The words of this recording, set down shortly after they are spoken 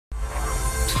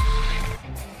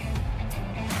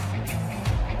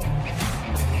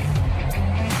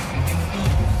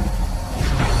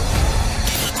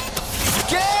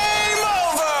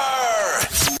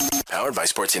Powered by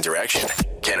Sports Interaction,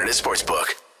 Canada Sportsbook.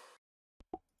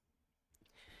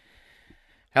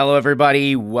 Hello,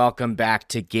 everybody. Welcome back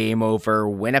to Game Over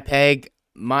Winnipeg.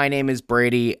 My name is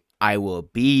Brady. I will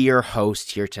be your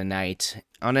host here tonight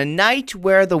on a night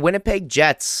where the Winnipeg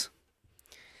Jets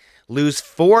lose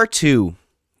 4-2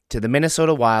 to the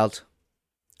Minnesota Wild.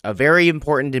 A very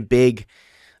important and big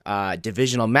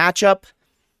divisional matchup.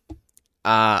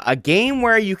 A game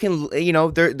where you can,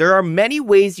 there are many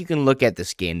ways you can look at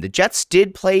this game. The Jets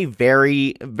did play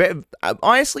very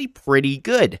honestly, pretty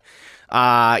good.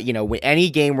 Any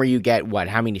game where you get,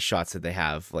 how many shots did they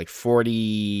have? Like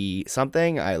 40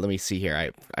 something? Let me see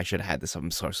here. I should have had this. I'm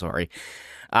so sorry.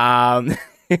 I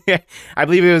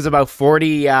believe it was about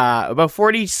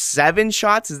 47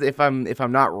 shots, if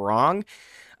I'm not wrong.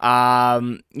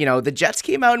 The Jets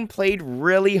came out and played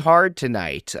really hard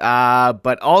tonight.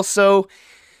 But also,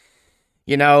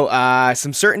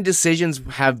 some certain decisions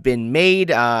have been made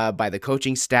by the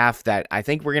coaching staff that I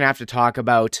think we're going to have to talk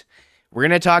about. We're going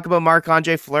to talk about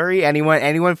Marc-Andre Fleury.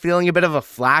 Anyone feeling a bit of a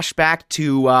flashback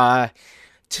to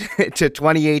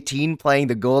 2018 playing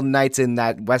the Golden Knights in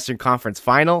that Western Conference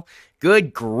final?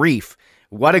 Good grief.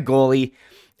 What a goalie.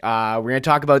 We're going to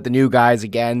talk about the new guys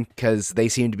again because they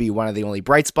seem to be one of the only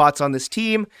bright spots on this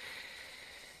team.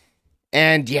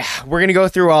 And yeah, we're going to go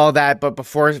through all of that. But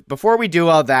before we do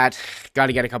all that, got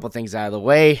to get a couple things out of the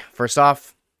way. First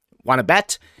off, want to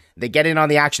bet? They get in on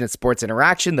the action at Sports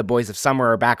Interaction. The boys of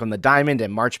summer are back on the diamond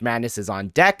and March Madness is on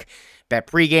deck. Bet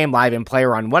pregame, live, and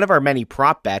player on one of our many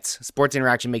prop bets. Sports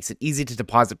Interaction makes it easy to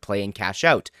deposit, play, and cash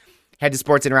out. Head to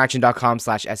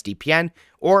sportsinteraction.com/SDPN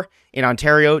or in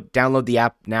Ontario, download the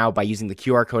app now by using the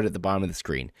QR code at the bottom of the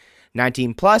screen.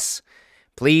 19 plus,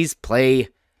 please play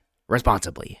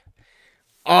responsibly.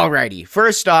 Alrighty,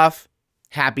 first off,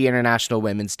 happy International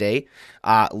Women's Day.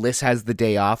 Liz has the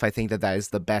day off. I think that is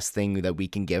the best thing that we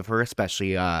can give her,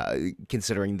 especially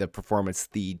considering the performance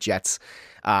the Jets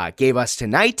gave us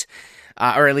tonight,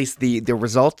 or at least the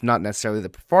result, not necessarily the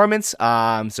performance.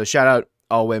 So shout out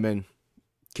all women.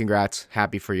 Congrats.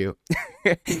 Happy for you.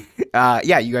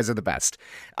 Yeah, you guys are the best.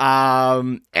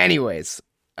 Anyways,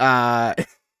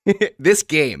 this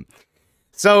game.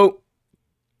 So,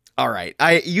 all right.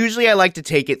 I like to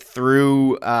take it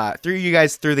through you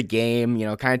guys through the game,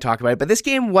 kind of talk about it. But this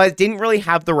game didn't really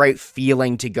have the right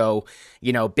feeling to go,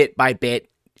 bit by bit,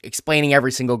 explaining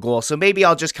every single goal. So maybe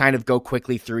I'll just kind of go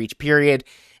quickly through each period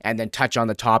and then touch on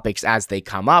the topics as they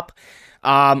come up.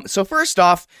 So first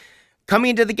off,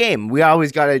 coming into the game, we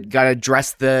always gotta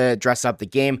dress up the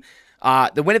game.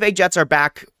 The Winnipeg Jets are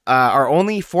back, are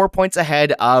only 4 points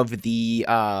ahead of the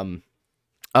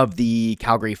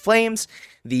Calgary Flames.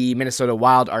 The Minnesota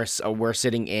Wild we're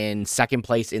sitting in second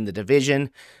place in the division,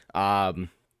 and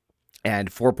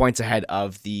 4 points ahead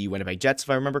of the Winnipeg Jets, if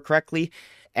I remember correctly.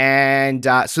 And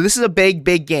so this is a big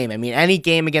game. I mean, any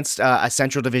game against a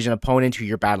Central Division opponent who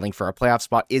you're battling for a playoff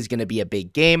spot is going to be a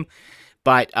big game.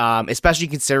 But especially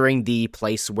considering the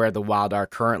place where the Wild are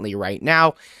currently right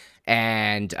now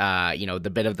and,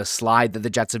 the bit of the slide that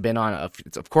the Jets have been on,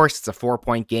 of course, it's a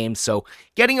 4-point game. So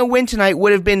getting a win tonight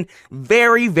would have been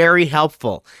very, very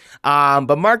helpful.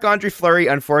 But Marc-Andre Fleury,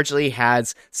 unfortunately,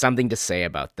 has something to say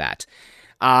about that.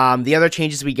 The other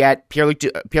changes we get,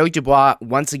 Pierre-Luc Dubois,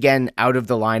 once again, out of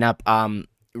the lineup.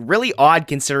 Really odd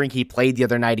considering he played the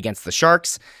other night against the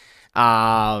Sharks.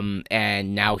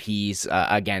 And now he's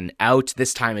again out.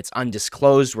 This time it's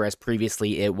undisclosed, whereas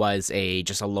previously it was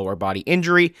just a lower body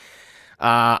injury.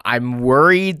 I'm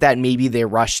worried that maybe they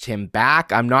rushed him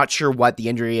back. I'm not sure what the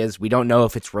injury is. We don't know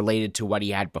if it's related to what he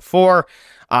had before.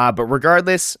 But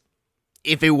regardless,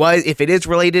 if it is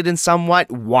related in somewhat,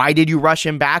 why did you rush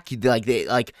him back?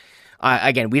 Again,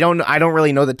 I don't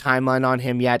really know the timeline on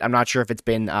him yet. I'm not sure if it's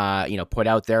been, put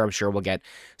out there. I'm sure we'll get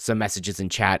some messages in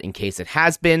chat in case it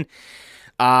has been.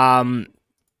 But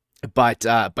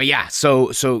yeah,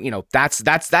 so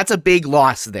that's a big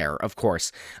loss there, of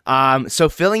course. So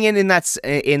filling in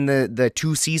the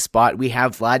 2C spot, we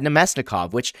have Vlad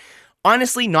Namestnikov, which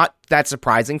honestly not that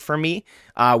surprising for me.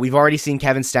 We've already seen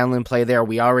Kevin Stenlund play there.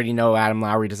 We already know Adam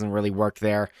Lowry doesn't really work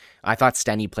there. I thought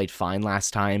Stenny played fine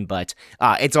last time, but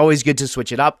it's always good to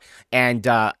switch it up. And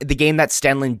the game that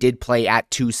Stenlund did play at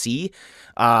 2C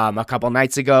a couple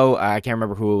nights ago, I can't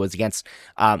remember who it was against,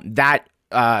 that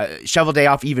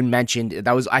Cheveldayoff even mentioned,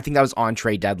 I think that was on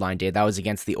trade deadline day, that was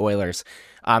against the Oilers.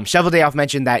 Cheveldayoff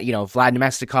mentioned that, Vlad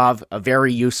Namestnikov, a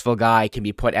very useful guy, can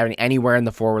be put anywhere in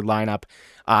the forward lineup.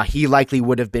 He likely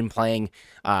would have been playing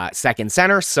second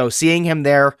center, so seeing him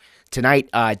there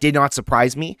tonight did not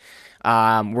surprise me.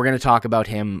 We're going to talk about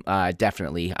him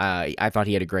definitely. I thought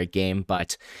he had a great game,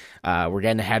 but we're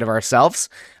getting ahead of ourselves.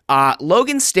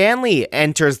 Logan Stanley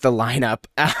enters the lineup.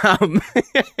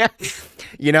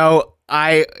 You know,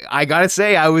 I gotta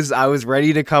say, I was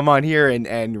ready to come on here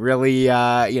and really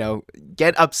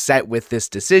get upset with this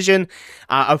decision.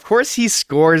 Of course, he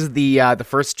scores the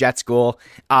first Jets goal,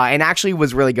 and actually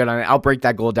was really good on it. I'll break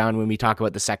that goal down when we talk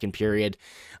about the second period.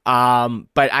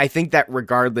 But I think that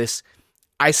regardless,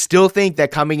 I still think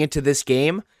that coming into this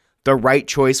game, the right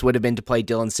choice would have been to play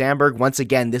Dylan Samberg. Once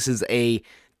again, this is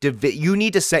you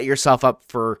need to set yourself up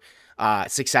for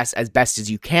success as best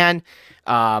as you can.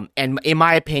 And in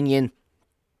my opinion,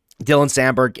 Dylan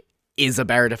Samberg is a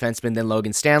better defenseman than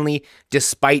Logan Stanley,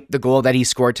 despite the goal that he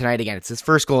scored tonight. Again, it's his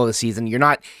first goal of the season. You're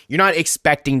not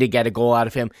expecting to get a goal out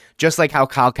of him, just like how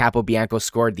Kyle Capobianco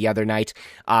scored the other night.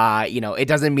 It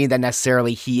doesn't mean that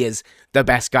necessarily he is the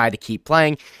best guy to keep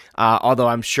playing, although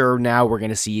I'm sure now we're going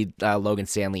to see Logan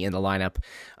Stanley in the lineup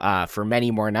for many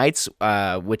more nights,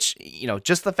 which,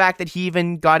 just the fact that he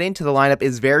even got into the lineup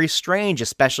is very strange,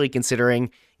 especially considering,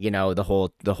 the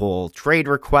whole trade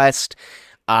request.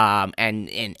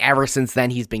 And ever since then,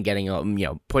 he's been getting,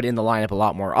 put in the lineup a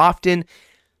lot more often.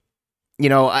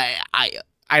 I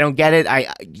don't get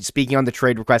it. Speaking on the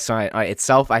trade request on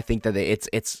itself, I think that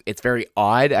it's very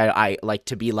odd. I like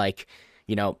to be like,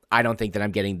 I don't think that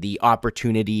I'm getting the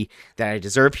opportunity that I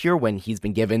deserve here when he's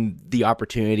been given the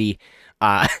opportunity,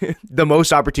 the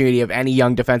most opportunity of any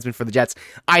young defenseman for the Jets.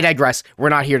 I digress. We're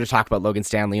not here to talk about Logan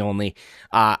Stanley only.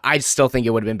 I still think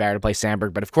it would have been better to play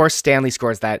Samberg, but of course Stanley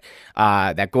scores that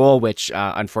goal, which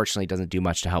unfortunately doesn't do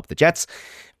much to help the Jets.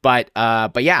 But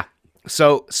yeah.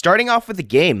 So starting off with the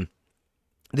game,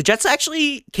 the Jets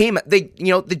actually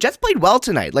the Jets played well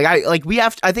tonight.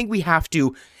 I think we have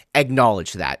to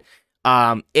acknowledge that.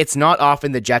 It's not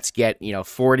often the Jets get,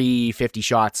 40, 50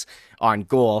 shots on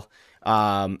goal.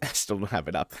 I still don't have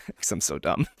it up because I'm so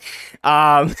dumb.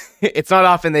 It's not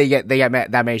often they get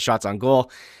that many shots on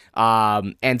goal.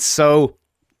 And so,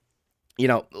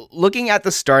 looking at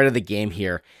the start of the game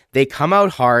here, they come out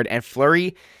hard and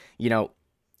Fleury,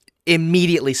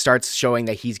 immediately starts showing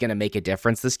that he's going to make a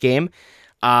difference this game.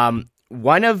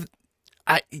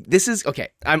 This is okay.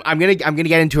 I'm going to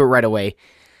get into it right away.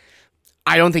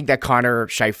 I don't think that Connor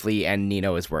Scheifele and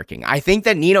Nino is working. I think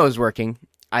that Nino is working.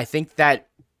 I think that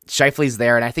Scheifele's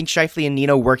there, and I think Scheifele and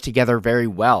Nino work together very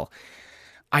well.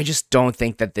 I just don't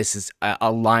think that this is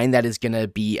a line that is going to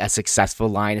be a successful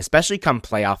line, especially come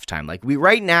playoff time.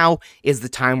 Right now is the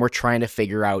time we're trying to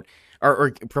figure out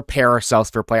or prepare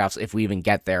ourselves for playoffs if we even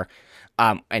get there,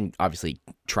 and obviously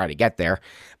try to get there.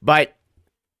 But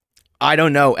I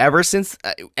don't know. Ever since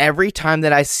every time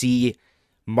that I see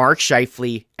Mark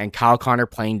Scheifele and Kyle Connor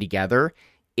playing together,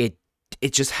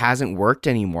 it just hasn't worked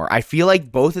anymore. I feel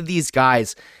like both of these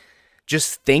guys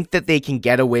just think that they can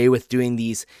get away with doing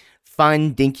these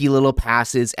fun, dinky little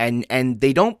passes, and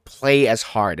they don't play as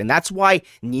hard. And that's why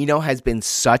Nino has been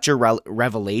such a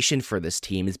revelation for this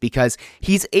team, is because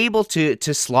he's able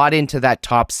to slot into that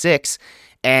top six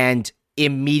and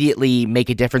immediately make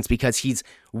a difference because he's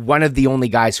one of the only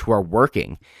guys who are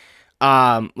working.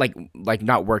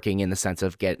 Not working in the sense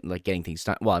of getting things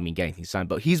done. Well, I mean, getting things done,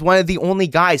 but he's one of the only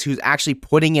guys who's actually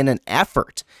putting in an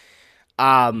effort.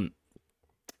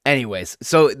 Anyways,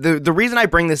 so the reason I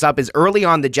bring this up is early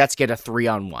on, the Jets get a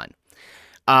 3-on-1.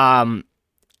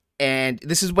 And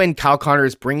this is when Kyle Connor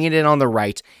is bringing it in on the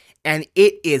right, and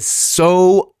it is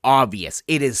so obvious.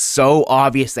 It is so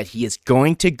obvious that he is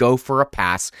going to go for a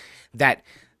pass that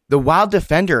the Wild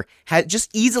defender just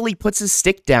easily puts his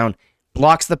stick down,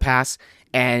 blocks the pass,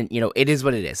 and, it is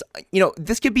what it is.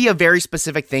 This could be a very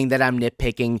specific thing that I'm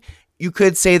nitpicking. You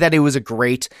could say that it was a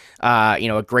great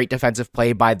defensive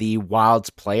play by the Wild's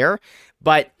player,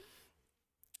 but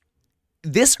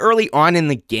this early on in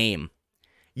the game,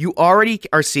 you already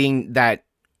are seeing that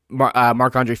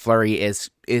Marc-Andre Fleury is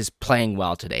playing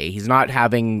well today. He's not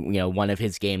having, one of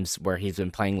his games where he's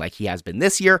been playing like he has been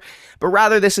this year, but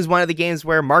rather this is one of the games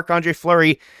where Marc-Andre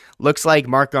Fleury looks like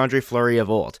Marc-Andre Fleury of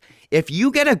old. If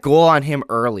you get a goal on him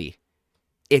early,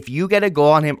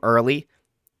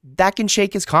 that can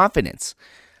shake his confidence.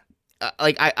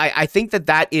 I think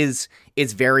that is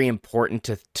very important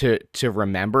to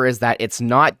remember, is that it's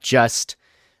not just,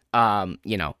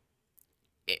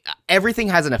 everything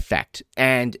has an effect,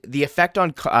 and the effect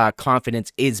on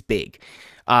confidence is big.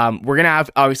 We're going to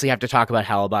obviously have to talk about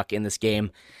Hellebuyck in this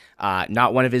game.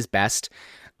 Not one of his best.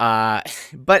 But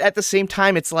at the same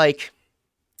time, it's like,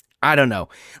 I don't know.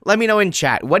 Let me know in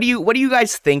chat. What do you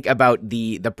guys think about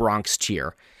the Bronx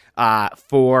cheer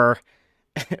for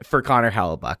Connor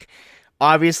Hellebuyck?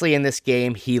 obviously in this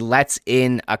game, he lets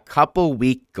in a couple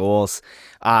weak goals.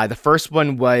 The first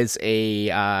one was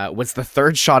was the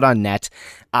third shot on net.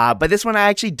 But this one I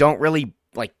actually don't really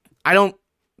like. I don't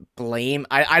blame.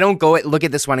 I don't look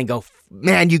at this one and go,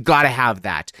 man, you got to have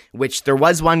that. Which there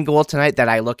was one goal tonight that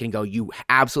I look and go, you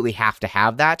absolutely have to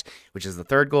have that, which is the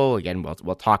third goal. Again,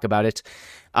 we'll talk about it.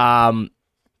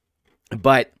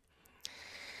 But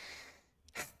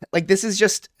like, this is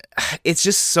just, it's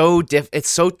just so it's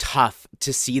so tough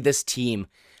to see this team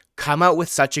come out with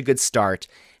such a good start,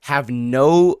 have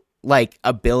no like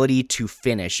ability to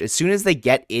finish. As soon as they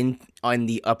get in on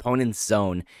the opponent's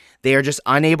zone, they are just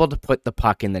unable to put the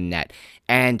puck in the net.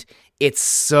 And it's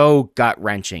so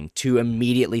gut-wrenching to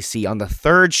immediately see on the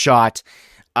third shot,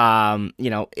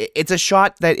 it's a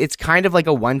shot that it's kind of like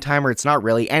a one-timer. It's not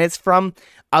really. And it's from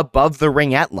above the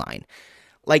ringette line.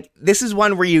 Like, this is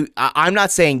one where I'm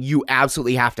not saying you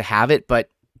absolutely have to have it, but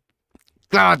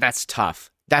God, that's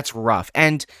tough. That's rough.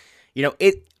 And,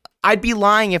 I'd be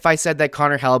lying if I said that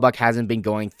Connor Hellebuyck hasn't been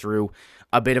going through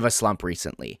a bit of a slump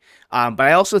recently. But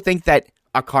I also think that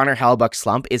a Connor Hellebuyck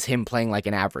slump is him playing like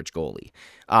an average goalie.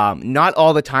 Not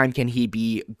all the time can he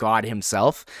be God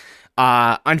himself.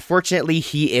 Unfortunately,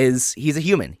 he's a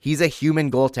human. He's a human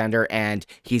goaltender, and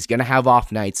he's going to have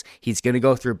off nights. He's going to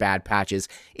go through bad patches.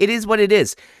 It is what it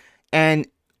is. And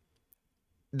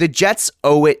the Jets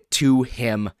owe it to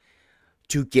him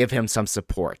to give him some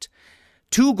support.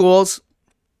 2 goals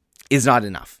is not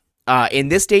enough. In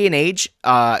this day and age,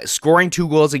 scoring 2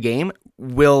 goals a game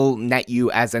will net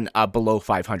you as a below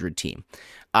 500 team.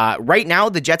 Right now,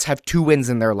 the Jets have 2 wins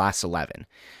in their last 11.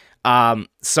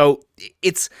 So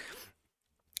it's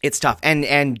tough.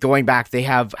 And going back, they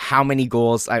have how many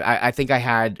goals? I think I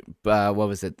had, what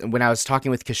was it? When I was talking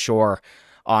with Kishore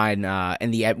on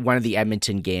one of the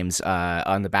Edmonton games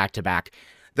on the back-to-back,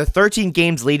 the 13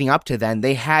 games leading up to then,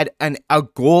 they had a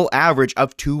goal average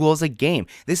of 2 goals a game.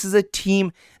 This is a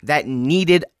team that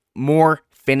needed more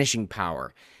finishing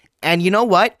power. And you know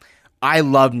what? I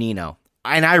love Nino.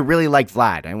 And I really like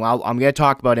Vlad. And I'm going to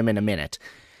talk about him in a minute.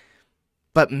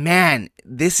 But man,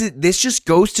 this just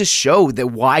goes to show that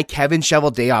why Kevin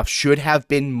Cheveldayoff should have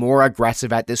been more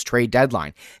aggressive at this trade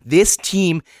deadline. This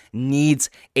team needs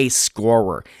a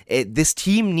scorer. This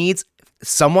team needs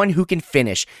someone who can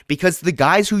finish, because the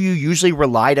guys who you usually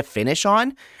rely to finish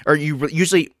on, or you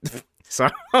usually,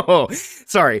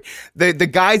 sorry, the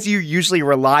guys you usually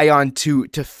rely on to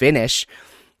finish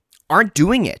aren't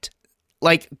doing it.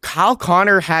 Like Kyle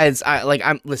Connor has,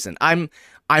 I'm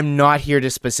not here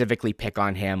to specifically pick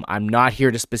on him. I'm not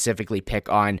here to specifically pick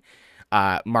on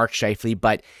Mark Scheifele,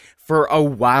 but for a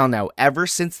while now, ever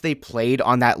since they played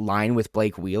on that line with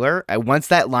Blake Wheeler, once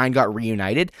that line got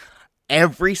reunited,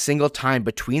 every single time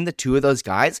between the two of those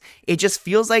guys, it just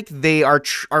feels like they are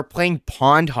playing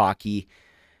pond hockey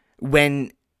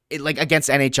against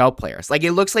NHL players. Like,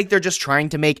 it looks like they're just trying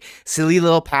to make silly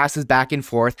little passes back and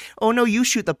forth. Oh, no, you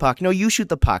shoot the puck. No, you shoot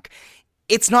the puck.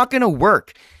 It's not going to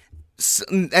work.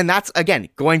 And that's, again,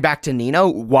 going back to Nino,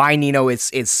 why Nino is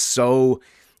so...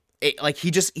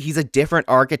 he's a different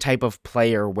archetype of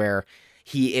player where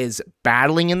he is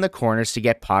battling in the corners to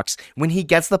get pucks. When he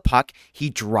gets the puck, he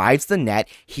drives the net,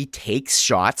 he takes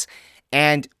shots,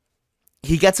 and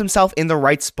he gets himself in the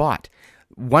right spot.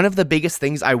 One of the biggest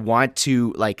things I want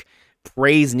to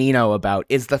praise Nino about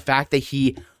is the fact that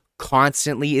he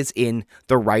constantly is in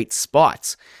the right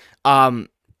spots.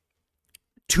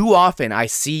 Too often I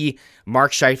see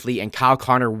Mark Scheifele and Kyle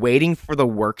Connor waiting for the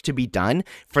work to be done,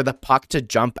 for the puck to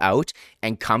jump out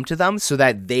and come to them so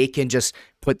that they can just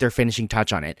put their finishing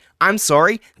touch on it. I'm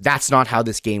sorry, that's not how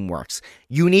this game works.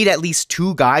 You need at least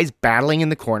 2 guys battling in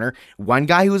the corner, one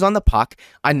guy who's on the puck,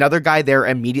 another guy there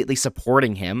immediately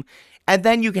supporting him, and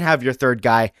then you can have your third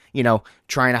guy,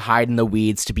 trying to hide in the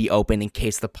weeds to be open in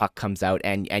case the puck comes out,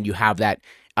 and you have that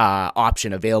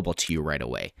option available to you right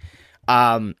away.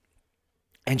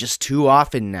 And just too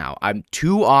often now, I'm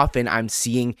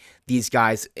seeing these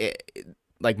guys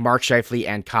like Mark Scheifele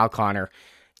and Kyle Connor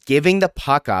giving the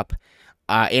puck up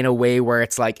in a way where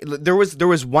it's like, there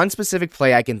was one specific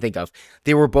play I can think of.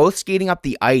 They were both skating up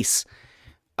the ice,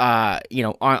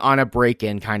 on a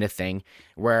break-in kind of thing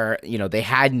where, they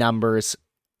had numbers,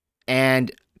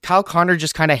 and Kyle Connor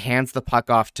just kind of hands the puck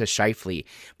off to Scheifele,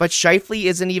 but Scheifele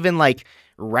isn't even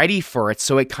ready for it,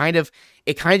 so it kind of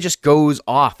just goes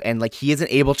off, and he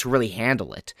isn't able to really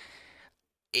handle it.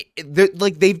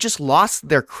 They've just lost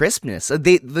their crispness.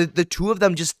 The two of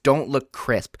them just don't look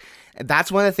crisp.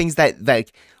 That's one of the things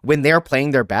that when they're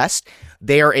playing their best,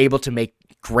 they are able to make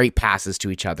great passes to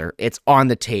each other. It's on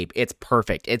the tape. It's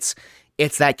perfect. It's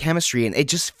that chemistry, and it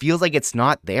just feels like it's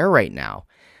not there right now.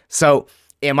 So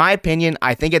in my opinion,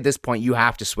 I think at this point you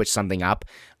have to switch something up.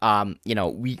 You know,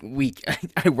 we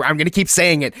I'm going to keep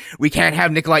saying it. We can't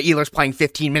have Nikolai Ehlers playing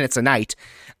 15 minutes a night.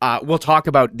 We'll talk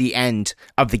about the end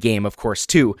of the game, of course,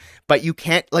 too. But you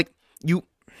can't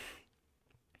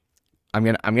I'm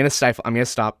gonna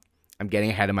stop. I'm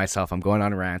getting ahead of myself. I'm going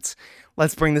on rants.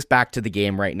 Let's bring this back to the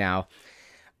game right now.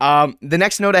 The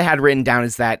next note I had written down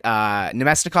is that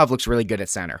Namestnikov looks really good at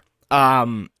center.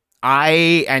 And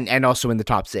also in the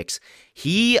top six.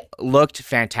 He looked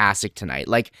fantastic tonight.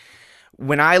 Like,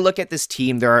 when I look at this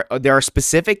team, there are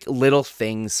specific little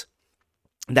things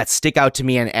that stick out to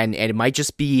me, and it might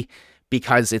just be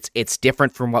because it's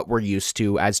different from what we're used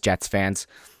to as Jets fans.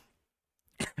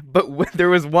 But there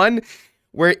was one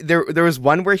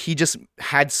where he just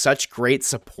had such great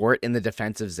support in the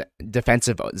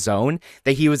defensive zone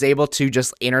that he was able to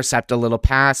just intercept a little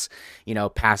pass, you know,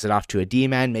 pass it off to a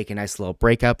D-man, make a nice little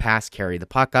breakout pass, carry the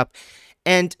puck up.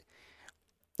 And,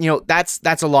 you know, that's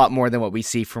a lot more than what we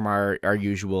see from our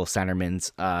usual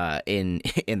centermans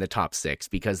in the top six,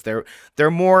 because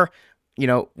they're more, you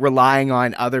know, relying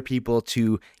on other people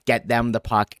to get them the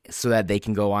puck so that they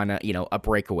can go on a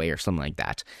breakaway or something like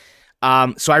that.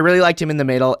 So I really liked him in the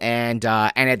middle, and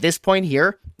at this point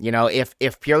here, you know,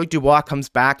 if Pierre-Luc Dubois comes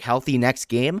back healthy next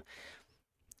game,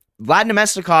 Vlad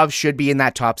Namestnikov should be in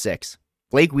that top six.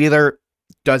 Blake Wheeler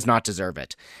does not deserve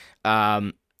it.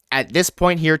 At this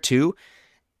point here too,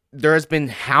 there has been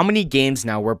how many games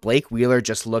now where Blake Wheeler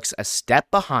just looks a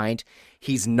step behind.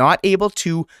 He's not able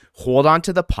to hold on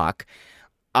to the puck,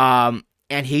 and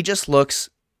he just looks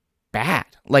bad.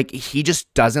 Like, he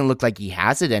just doesn't look like he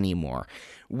has it anymore.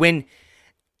 When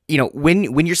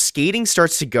your skating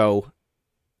starts to go,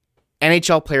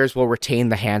 NHL players will retain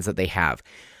the hands that they have.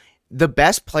 The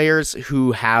best players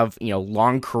who have, you know,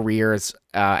 long careers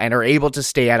and are able to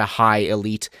stay at a high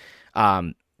elite,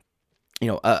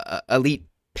 elite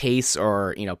pace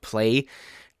or, you know, play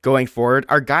going forward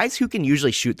are guys who can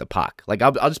usually shoot the puck. Like,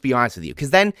 I'll just be honest with you,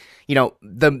 because then, you know,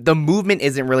 the movement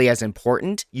isn't really as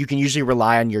important. You can usually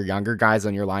rely on your younger guys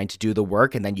on your line to do the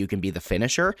work, and then you can be the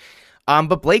finisher.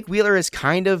 But Blake Wheeler is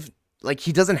kind of like,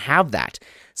 he doesn't have that.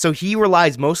 So he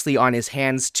relies mostly on his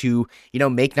hands to, you know,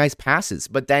 make nice passes.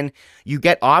 But then you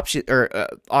get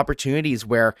opportunities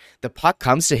where the puck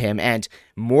comes to him, and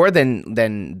more than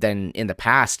in the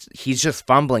past, he's just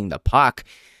fumbling the puck.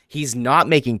 He's not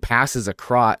making passes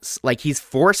across. Like, he's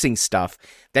forcing stuff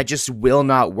that just will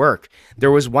not work.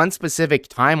 There was one specific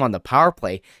time on the power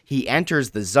play, he enters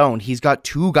the zone. He's got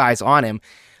two guys on him.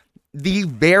 The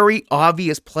very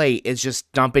obvious play is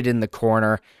just dump it in the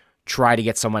corner, try to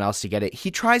get someone else to get it.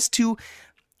 He tries to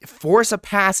force a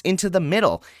pass into the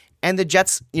middle. And the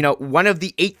Jets, you know, one of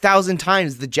the 8,000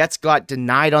 times the Jets got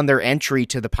denied on their entry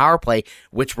to the power play,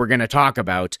 which we're going to talk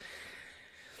about,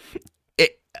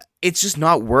 it's just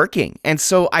not working. And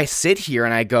so I sit here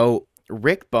and I go,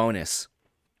 Rick Bowness,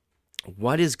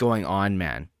 what is going on,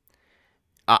 man?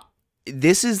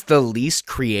 This is the least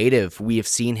creative we have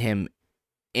seen him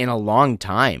in a long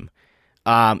time.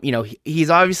 You know, he's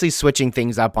obviously switching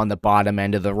things up on the bottom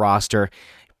end of the roster,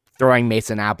 throwing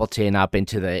Mason Appleton up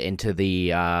onto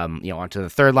the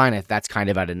third line, if that's kind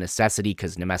of out of necessity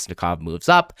because Namestnikov moves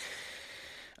up.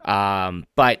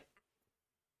 But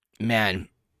man,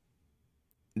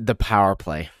 the power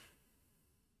play.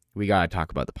 We got to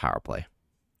talk about the power play.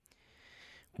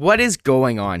 What is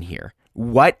going on here?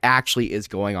 What actually is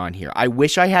going on here? I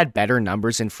wish I had better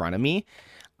numbers in front of me.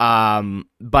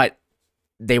 But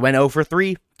they went 0 for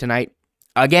 3 tonight.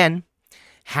 Again,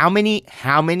 how many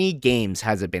games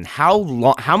has it been?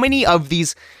 How many of the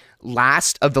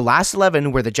last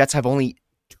 11 where the Jets have only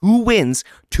two wins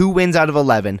out of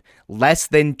 11, less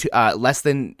than a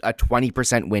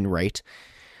 20% win rate?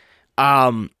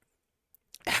 How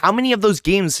many of those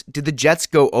games did the Jets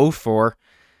go 0 for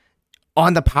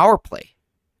on the power play?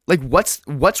 Like, what's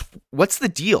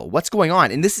the deal? What's going on?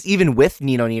 And this is even with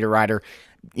Nino Niederreiter,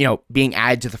 you know, being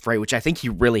added to the fray, which I think he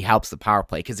really helps the power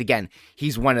play, because again,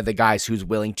 he's one of the guys who's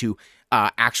willing to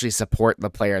actually support the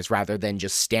players rather than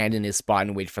just stand in his spot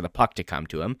and wait for the puck to come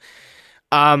to him.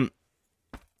 I'm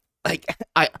at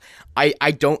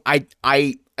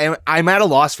a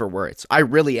loss for words. I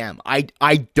really am.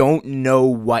 I don't know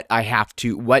what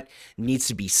needs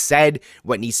to be said,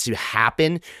 what needs to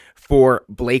happen for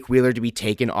Blake Wheeler to be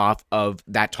taken off of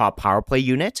that top power play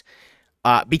unit,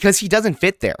 because he doesn't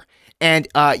fit there. And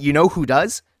you know who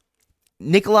does?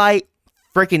 Nikolai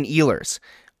frickin' Ehlers.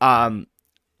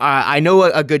 I know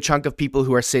a good chunk of people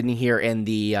who are sitting here in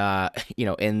the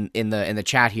in the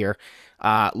chat here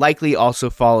likely also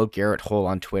follow Garrett Hull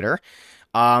on Twitter.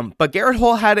 But Garrett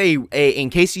Hull had a in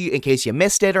case you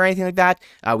missed it or anything like that,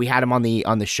 we had him on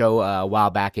the show a while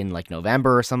back in like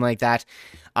November or something like that.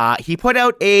 He put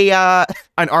out an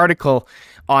article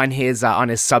on his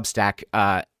Substack,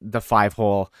 the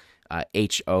 5-hole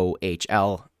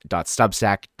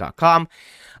HOHL.substack.com,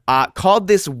 called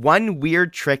this one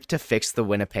weird trick to fix the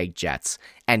Winnipeg Jets,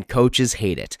 and coaches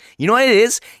hate it. You know what it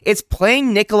is? It's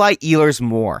playing Nikolai Ehlers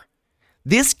more.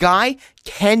 This guy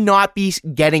cannot be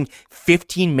getting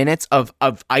 15 minutes of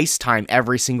ice time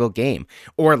every single game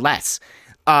or less.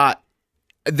 I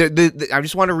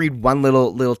just want to read one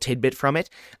little tidbit from it.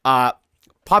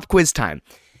 Pop quiz time.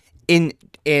 In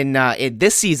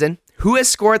this season, who has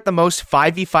scored the most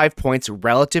 5v5 points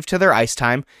relative to their ice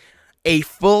time? A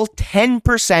full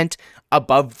 10%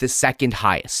 above the second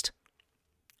highest.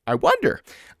 I wonder.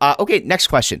 Okay, next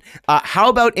question. How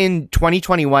about in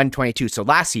 2021-22? So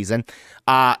last season,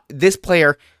 this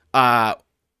player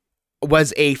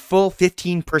was a full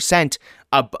 15%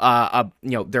 of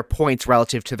their points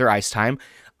relative to their ice time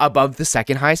above the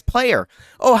second highest player.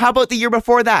 Oh, how about the year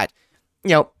before that?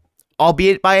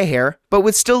 Albeit by a hair, but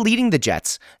was still leading the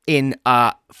Jets in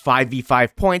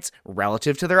 5v5 points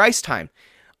relative to their ice time.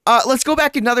 Let's go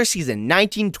back another season,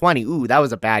 1920. Ooh, that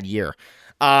was a bad year.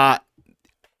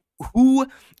 Who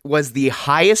was the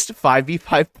highest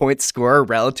 5v5 point scorer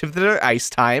relative to their ice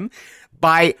time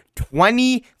by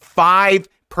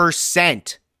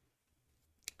 25%?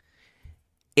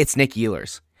 It's Nick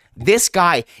Ehlers. This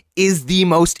guy is the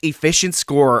most efficient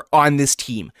scorer on this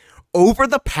team. Over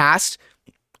the past,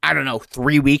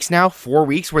 3 weeks now, 4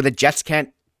 weeks, where the Jets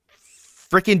can't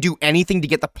freaking do anything to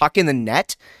get the puck in the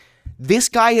net, this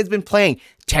guy has been playing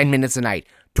 10 minutes a night,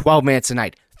 12 minutes a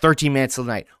night, 13 minutes a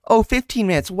night. Oh, 15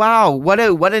 minutes. Wow, what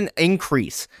an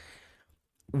increase.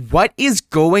 What is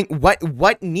going,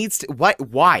 what needs to,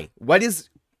 why? What is,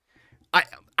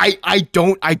 I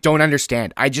don't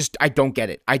understand. I don't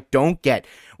get it. I don't get,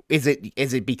 is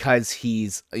it because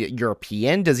he's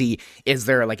European? Is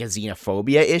there like a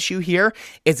xenophobia issue here?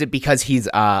 Is it because he's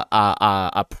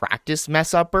a practice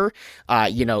mess upper?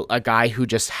 A guy who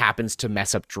just happens to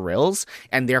mess up drills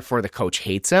and therefore the coach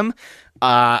hates him?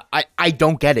 I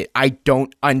don't get it. I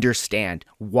don't understand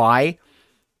why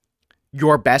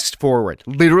your best forward,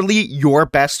 literally your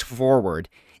best forward,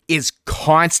 is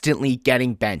constantly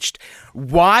getting benched.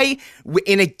 Why,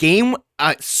 in a game,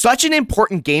 such an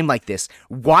important game like this,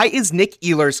 why is Nick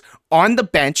Ehlers on the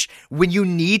bench when you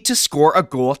need to score a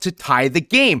goal to tie the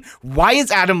game? Why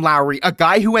is Adam Lowry, a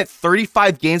guy who went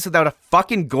 35 games without a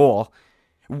fucking goal,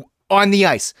 on the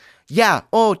ice? Yeah,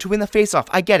 to win the faceoff.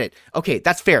 I get it. Okay,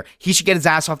 that's fair. He should get his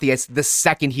ass off the ice the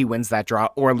second he wins that draw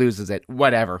or loses it.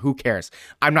 Whatever, who cares?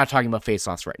 I'm not talking about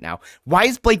faceoffs right now. Why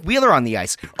is Blake Wheeler on the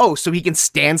ice? Oh, so he can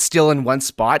stand still in one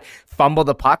spot, fumble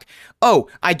the puck? Oh,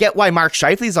 I get why Mark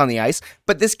Scheifele's on the ice,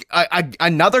 but this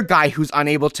another guy who's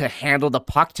unable to handle the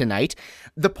puck tonight,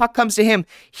 the puck comes to him.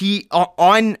 He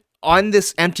on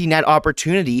this empty net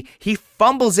opportunity, he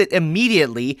fumbles it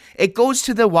immediately. It goes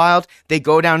to the Wild. They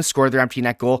go down and score their empty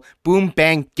net goal. Boom,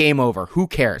 bang, game over. Who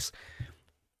cares?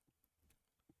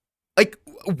 Like,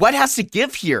 what has to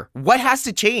give here? What has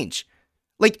to change?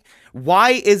 Like,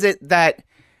 why is it that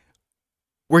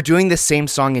we're doing the same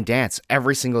song and dance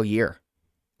every single year?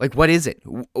 Like, what is it?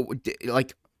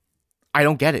 Like, I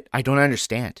don't get it. I don't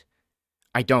understand.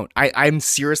 I don't. I'm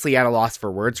seriously at a loss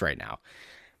for words right now.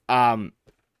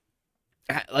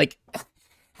 Like,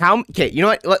 how? Okay, you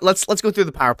know what? Let's go through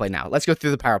the power play now. Let's go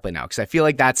through the power play now because I feel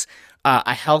like that's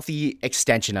a healthy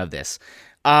extension of this.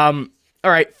 All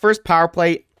right, first power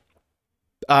play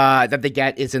that they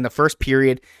get is in the first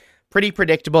period. Pretty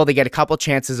predictable. They get a couple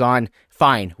chances on.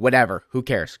 Fine, whatever. Who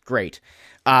cares? Great.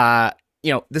 The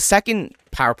second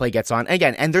power play gets on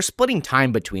again, and they're splitting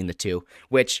time between the two,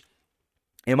 which,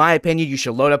 in my opinion, you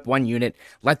should load up one unit,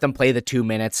 let them play the 2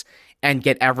 minutes, and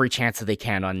get every chance that they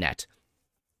can on net.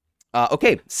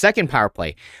 Okay, second power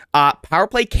play. Power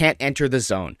play can't enter the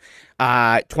zone.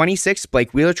 26,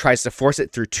 Blake Wheeler tries to force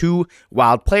it through two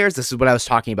Wild players. This is what I was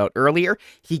talking about earlier.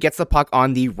 He gets the puck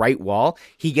on the right wall.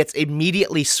 He gets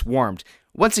immediately swarmed.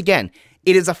 Once again,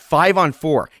 it is a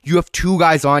 5-on-4. You have two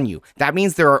guys on you. That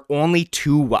means there are only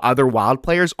two other Wild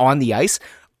players on the ice,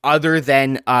 other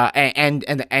than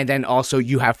and then also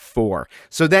you have four.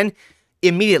 So then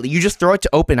immediately you just throw it to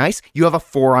open ice. You have a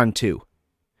 4-on-2.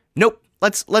 Nope.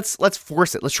 Let's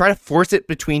force it. Let's try to force it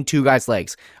between two guys'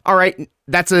 legs. All right,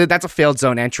 that's a failed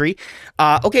zone entry.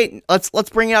 Okay, let's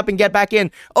bring it up and get back in.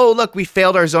 Oh, look, we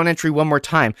failed our zone entry one more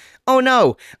time. Oh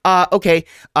no. Okay.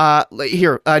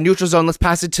 Here, neutral zone. Let's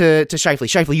pass it to Scheifele.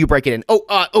 Scheifele, you break it in.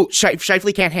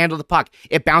 Scheifele can't handle the puck.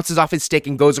 It bounces off his stick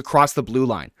and goes across the blue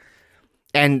line.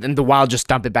 and the Wild just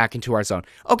dump it back into our zone.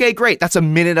 Okay, great. That's a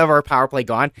minute of our power play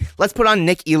gone. Let's put on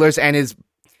Nick Ehlers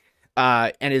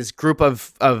and his group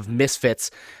of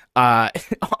misfits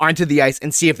onto the ice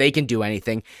and see if they can do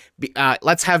anything.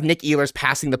 Let's have Nick Ehlers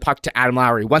passing the puck to Adam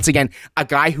Lowry. Once again, a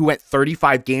guy who went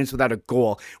 35 games without a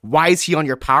goal. Why is he on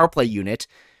your power play unit?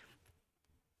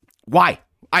 Why?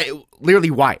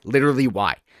 Literally why?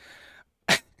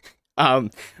 All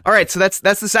right, so that's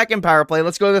the second power play.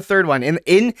 Let's go to the third one.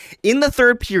 In the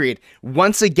third period,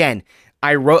 once again,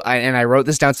 I wrote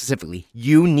this down specifically.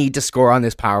 You need to score on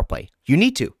this power play. You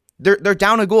need to. They're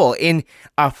down a goal in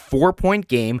a 4-point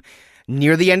game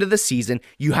near the end of the season.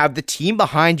 You have the team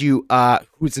behind you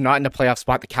who's not in a playoff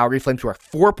spot, the Calgary Flames, who are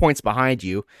 4 points behind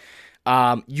you.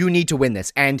 You need to win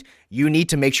this, and you need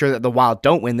to make sure that the Wild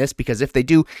don't win this, because if they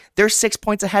do, they're 6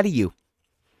 points ahead of you.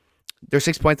 They're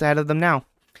 6 points ahead of them now.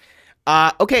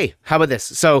 Okay, how about this?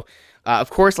 So,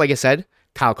 of course, like I said,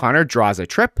 Kyle Connor draws a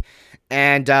trip,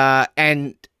 and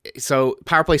so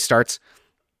power play starts.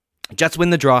 Jets win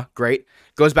the draw, great.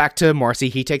 Goes back to Morrissey.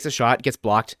 He takes a shot, gets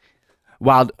blocked.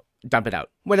 Wild dump it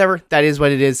out. Whatever, that is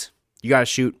what it is. You got to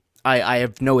shoot. I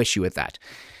have no issue with that.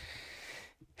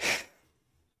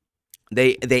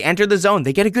 They enter the zone.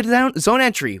 They get a good zone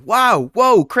entry. Wow.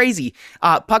 Whoa. Crazy.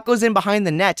 Puck goes in behind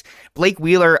the net. Blake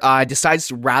Wheeler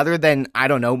decides, rather than, I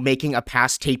don't know, making a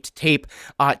pass tape to tape,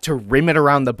 to rim it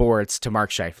around the boards to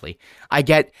Mark Scheifele. I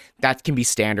get that can be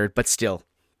standard, but still,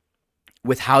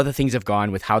 with how the things have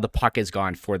gone, with how the puck has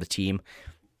gone for the team,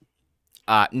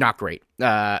 not great.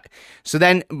 So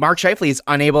then Mark Scheifele is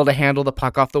unable to handle the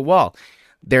puck off the wall.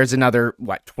 There's another,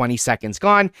 20 seconds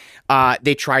gone.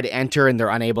 They try to enter, and they're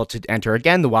unable to enter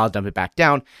again. The Wild dump it back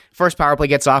down. First power play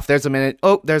gets off. There's a minute.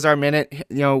 Oh, there's our minute.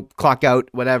 Clock out,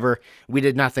 whatever. We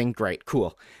did nothing. Great.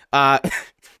 Cool. And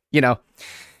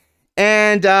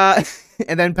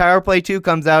then power play 2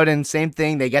 comes out, and same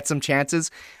thing. They get some chances.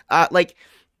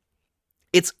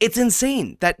 It's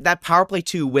insane that power play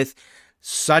 2 with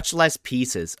such less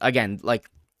pieces. Again,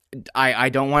 I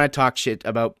don't want to talk shit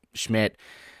about Schmidt.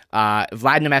 Vlad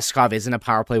Nemeskov isn't a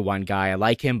power play 1 guy. I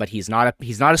like him, but he's not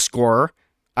a scorer,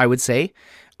 I would say.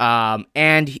 Neil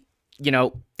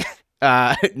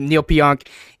Pionk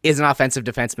is an offensive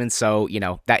defenseman, so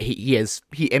that he is.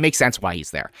 It makes sense why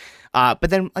he's there. But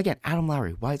then again, Adam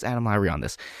Lowry. Why is Adam Lowry on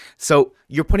this? So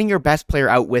you're putting your best player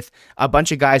out with a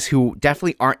bunch of guys who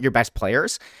definitely aren't your best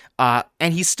players,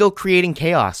 and he's still creating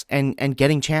chaos and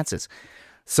getting chances.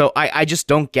 So I just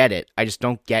don't get it. I just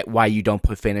don't get why you don't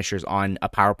put finishers on a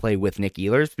power play with Nick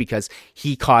Ehlers, because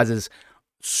he causes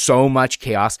so much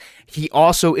chaos. He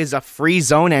also is a free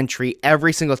zone entry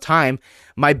every single time.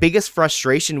 My biggest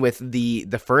frustration with the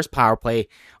first power play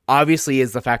obviously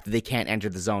is the fact that they can't enter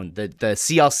the zone. The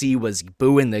CLC was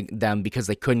booing them because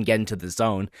they couldn't get into the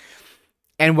zone.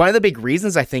 And one of the big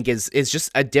reasons, I think, is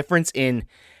just a difference in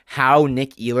how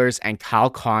Nick Ehlers and Kyle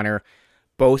Connor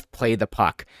both play the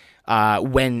puck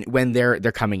when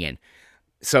they're coming in.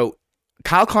 So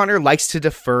Kyle Connor likes to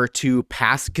defer to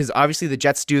pass, because obviously the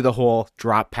Jets do the whole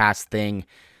drop pass thing,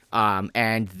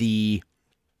 and the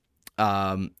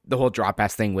whole drop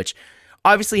pass thing, which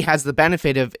obviously has the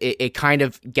benefit of it kind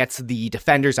of gets the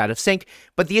defenders out of sync.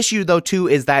 But the issue, though, too,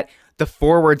 is that the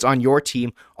forwards on your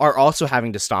team are also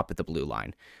having to stop at the blue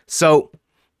line. So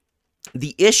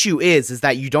the issue is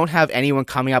that you don't have anyone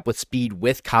coming up with speed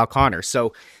with Kyle Connor.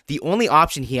 So the only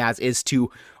option he has is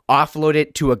to offload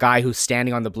it to a guy who's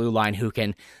standing on the blue line, who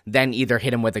can then either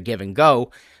hit him with a give and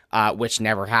go, which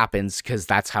never happens because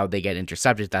that's how they get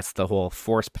intercepted. That's the whole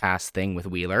force pass thing with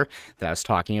Wheeler that I was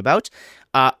talking about.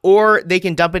 Or they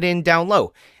can dump it in down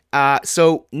low.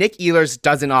 So Nick Ehlers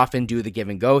doesn't often do the give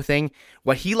and go thing.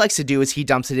 What he likes to do is he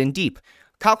dumps it in deep.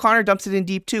 Kyle Connor dumps it in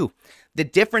deep too. The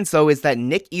difference, though, is that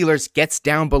Nick Ehlers gets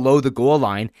down below the goal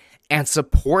line and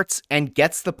supports and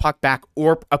gets the puck back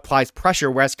or applies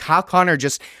pressure, whereas Kyle Connor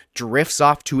just drifts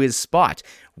off to his spot.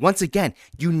 Once again,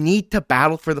 you need to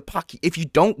battle for the puck. If you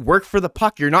don't work for the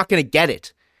puck, you're not going to get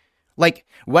it.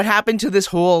 What happened to this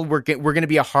whole we're going to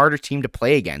be a harder team to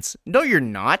play against? No, you're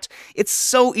not. It's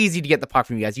so easy to get the puck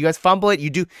from you guys. You guys fumble it.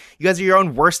 You guys are your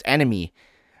own worst enemy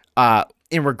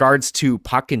in regards to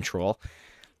puck control.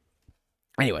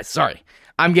 Anyway, sorry.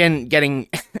 I'm getting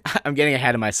I'm getting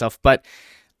ahead of myself, but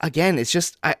again, it's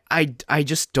just I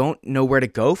just don't know where to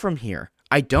go from here.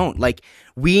 I don't.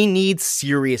 We need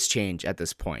serious change at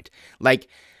this point. How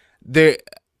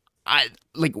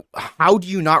do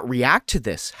you not react to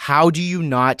this? How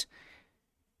does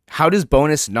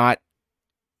Bowness not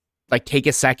take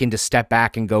a second to step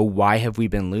back and go, why have we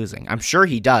been losing? I'm sure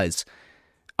he does.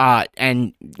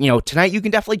 And tonight you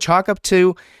can definitely chalk up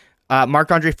to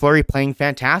Marc-Andre Fleury playing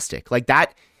fantastic.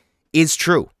 That is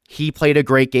true. He played a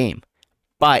great game,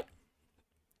 but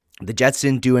the Jets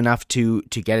didn't do enough to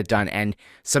get it done, and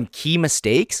some key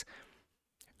mistakes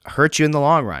hurt you in the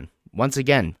long run. Once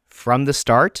again, from the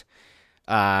start,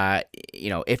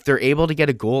 if they're able to get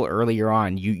a goal earlier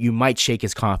on, you might shake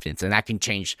his confidence, and that can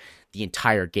change the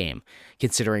entire game.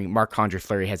 Considering Marc-Andre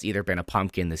Fleury has either been a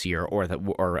pumpkin this year or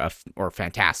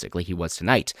fantastic like he was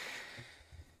tonight.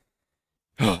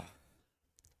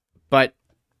 But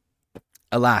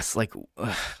alas,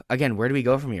 again, where do we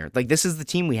go from here? This is the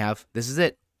team we have. This is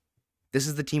it. This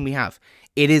is the team we have.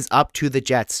 It is up to the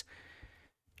Jets.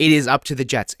 It is up to the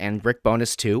Jets and Rick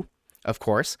Bowness too, of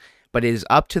course. But it is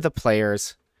up to the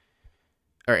players,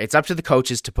 or it's up to the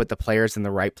coaches to put the players in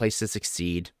the right place to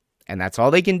succeed. And that's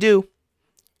all they can do.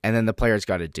 And then the players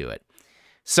got to do it.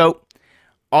 So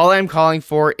all I'm calling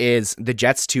for is the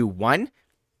Jets to, one,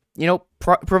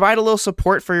 provide a little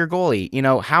support for your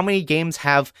goalie. How many games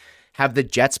have the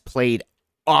Jets played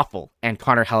awful and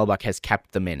Connor Hellebuyck has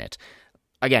kept them in it?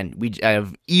 Again,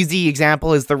 easy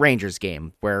example is the Rangers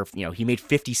game where, he made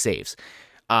 50 saves.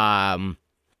 And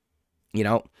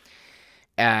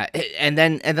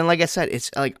then like I said,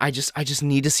 it's like I just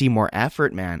need to see more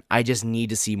effort, man. I just need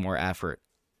to see more effort.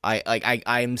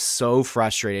 I'm so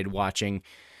frustrated watching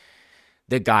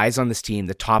the guys on this team,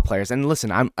 the top players. And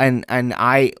listen, I'm an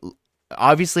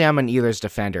Ehlers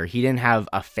defender. He didn't have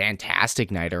a fantastic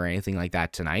night or anything like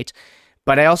that tonight,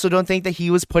 but I also don't think that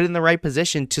he was put in the right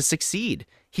position to succeed.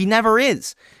 He never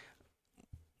is.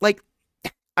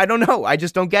 I don't know. I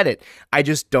just don't get it. I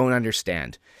just don't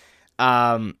understand.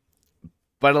 But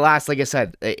alas, like I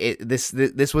said,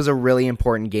 this was a really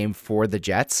important game for the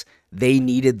Jets. They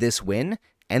needed this win,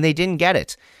 and they didn't get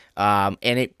it. And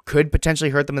it could potentially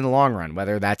hurt them in the long run,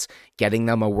 whether that's getting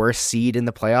them a worse seed in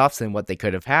the playoffs than what they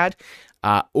could have had,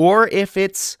 or if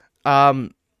it's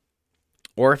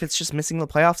just missing the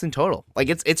playoffs in total.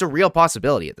 It's a real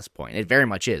possibility at this point. It very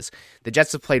much is. The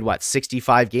Jets have played,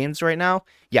 65 games right now?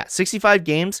 Yeah, 65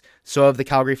 games. So have the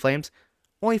Calgary Flames.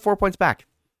 Only 4 points back.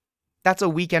 That's a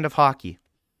weekend of hockey.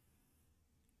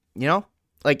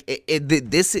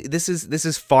 This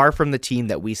is far from the team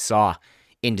that we saw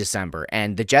in December.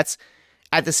 And the Jets,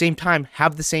 at the same time,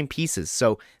 have the same pieces.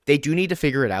 So they do need to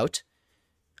figure it out.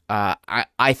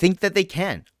 I think that they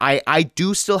can. I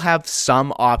do still have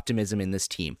some optimism in this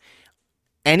team.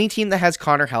 Any team that has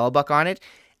Connor Hellebuyck on it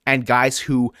and guys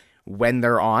who, when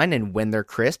they're on and when they're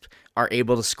crisp, are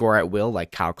able to score at will,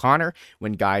 like Kyle Connor,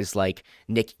 when guys like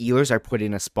Nick Ehlers are put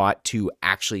in a spot to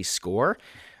actually score,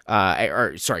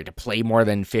 to play more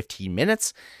than 15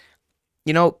 minutes,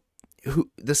 the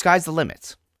sky's the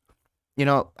limit.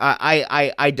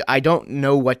 I don't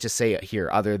know what to say here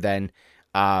other than,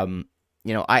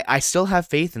 I still have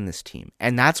faith in this team.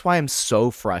 And that's why I'm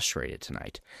so frustrated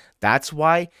tonight. That's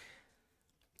why,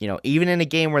 even in a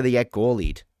game where they get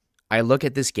goalied, I look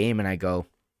at this game and I go,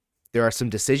 there are some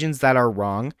decisions that are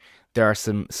wrong. There are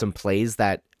some plays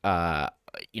that,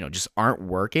 just aren't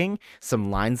working.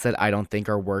 Some lines that I don't think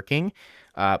are working.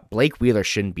 Blake Wheeler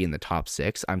shouldn't be in the top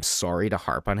 6. I'm sorry to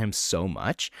harp on him so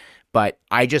much, but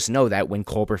I just know that when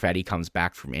Cole Perfetti comes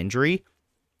back from injury,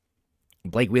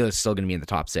 Blake Wheeler is still going to be in the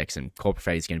top 6, and Cole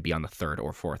Perfetti is going to be on the 3rd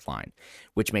or 4th line,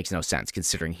 which makes no sense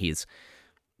considering he's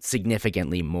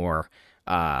significantly more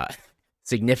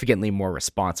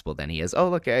responsible than he is. Oh,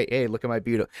 look, hey, look at my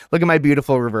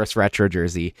beautiful reverse retro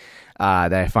jersey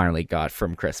that I finally got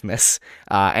from Christmas.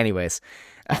 Anyways,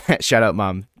 shout out,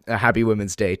 Mom. Happy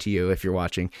Women's Day to you if you're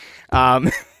watching.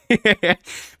 But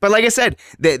like I said,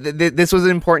 this was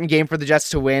an important game for the Jets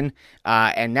to win,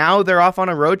 and now they're off on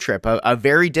a road trip, a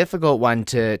very difficult one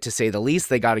to say the least.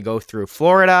 They got to go through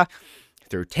Florida,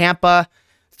 through Tampa,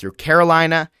 through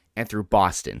Carolina, and through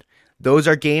Boston. Those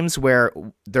are games where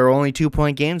they're only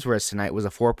 2-point games, whereas tonight was a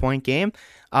 4-point game,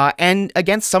 and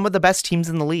against some of the best teams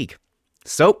in the league.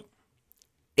 So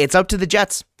it's up to the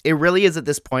Jets. It really is at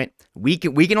this point. We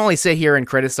can only sit here and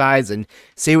criticize and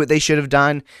say what they should have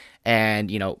done and,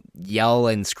 yell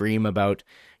and scream about,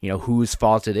 whose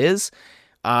fault it is.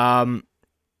 But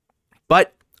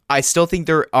I still think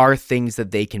there are things that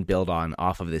they can build on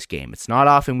off of this game. It's not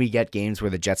often we get games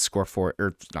where the Jets get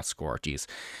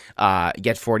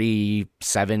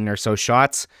 47 or so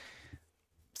shots.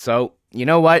 So, you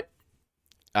know what?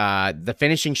 The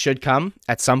finishing should come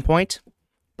at some point.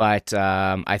 But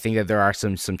I think that there are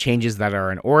some changes that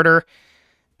are in order,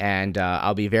 and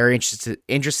I'll be very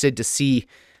interested to see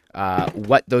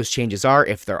what those changes are,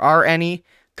 if there are any,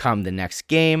 come the next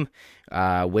game,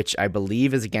 which I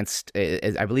believe is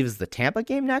is the Tampa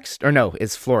game next, or no,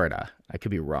 it's Florida. I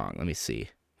could be wrong. Let me see.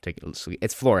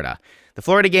 It's Florida. The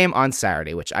Florida game on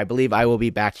Saturday, which I believe I will be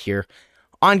back here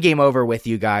on Game Over with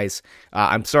you guys.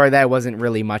 I'm sorry that wasn't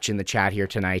really much in the chat here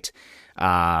tonight.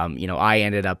 I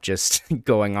ended up just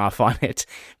going off on it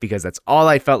because that's all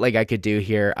I felt like I could do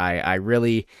here. I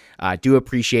really do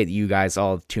appreciate you guys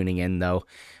all tuning in, though.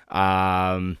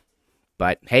 But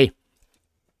hey,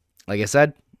 like I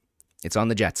said, it's on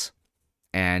the Jets.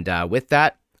 And with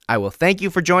that, I will thank you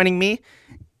for joining me.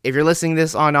 If you're listening to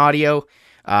this on audio,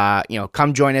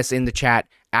 come join us in the chat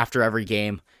after every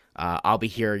game. I'll be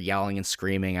here yelling and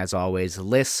screaming as always.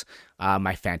 Liz,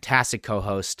 my fantastic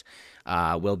co-host,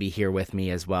 will be here with me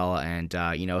as well. And,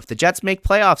 if the Jets make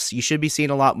playoffs, you should be seeing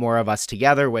a lot more of us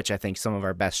together, which I think some of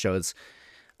our best shows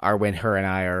are when her and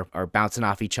I are bouncing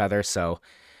off each other. So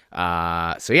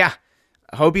yeah,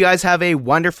 I hope you guys have a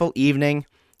wonderful evening.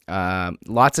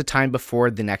 Lots of time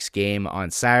before the next game on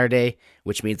Saturday,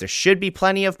 which means there should be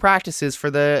plenty of practices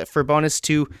for Bonus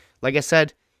to, like I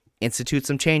said, institute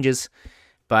some changes.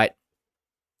 But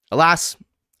alas,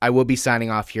 I will be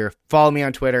signing off here. Follow me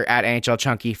on Twitter at NHL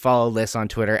Chunky. Follow Liz on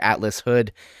Twitter at Liz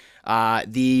Hood. On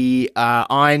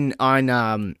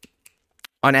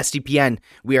SDPN,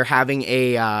 we are having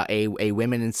a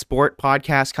Women in Sport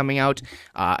podcast coming out.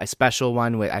 A special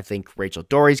one with, I think, Rachel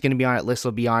Dory's going to be on it. Liz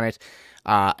will be on it.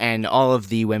 And all of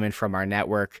the women from our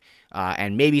network,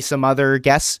 and maybe some other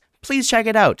guests. Please check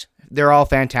it out. They're all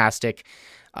fantastic.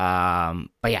 But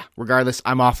yeah, regardless,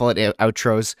 I'm awful at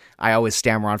outros. I always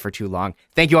stammer on for too long.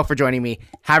 Thank you all for joining me.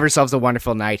 Have yourselves a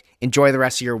wonderful night. Enjoy the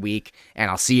rest of your week, and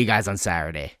I'll see you guys on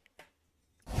Saturday.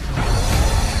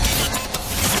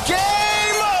 Game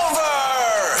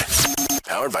over!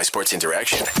 Powered by Sports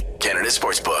Interaction, Canada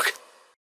Sportsbook.